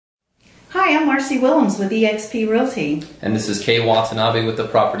Hi, I'm Marcy Willems with eXp Realty. And this is Kay Watanabe with the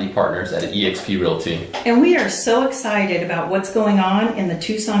Property Partners at eXp Realty. And we are so excited about what's going on in the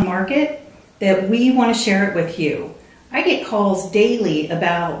Tucson market that we want to share it with you. I get calls daily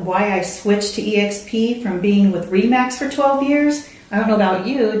about why I switched to eXp from being with RE/MAX for 12 years. I don't know about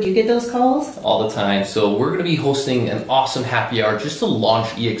you, do you get those calls? All the time. So we're going to be hosting an awesome happy hour just to launch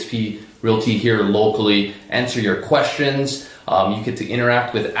eXp Realty here locally, answer your questions. You get to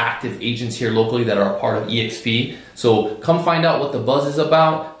interact with active agents here locally that are a part of eXp. So come find out what the buzz is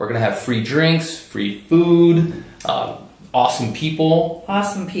about. We're going to have free drinks, free food, awesome people.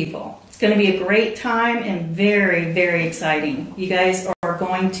 Awesome people. It's going to be a great time and very, very exciting. You guys are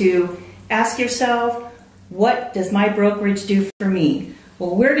going to ask yourself, what does my brokerage do for me?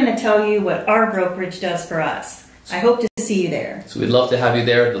 Well, we're going to tell you what our brokerage does for us. I hope to see you there. So we'd love to have you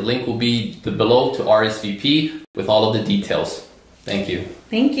there. The link will be below to RSVP with all of the details. Thank you.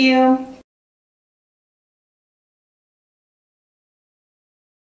 Thank you.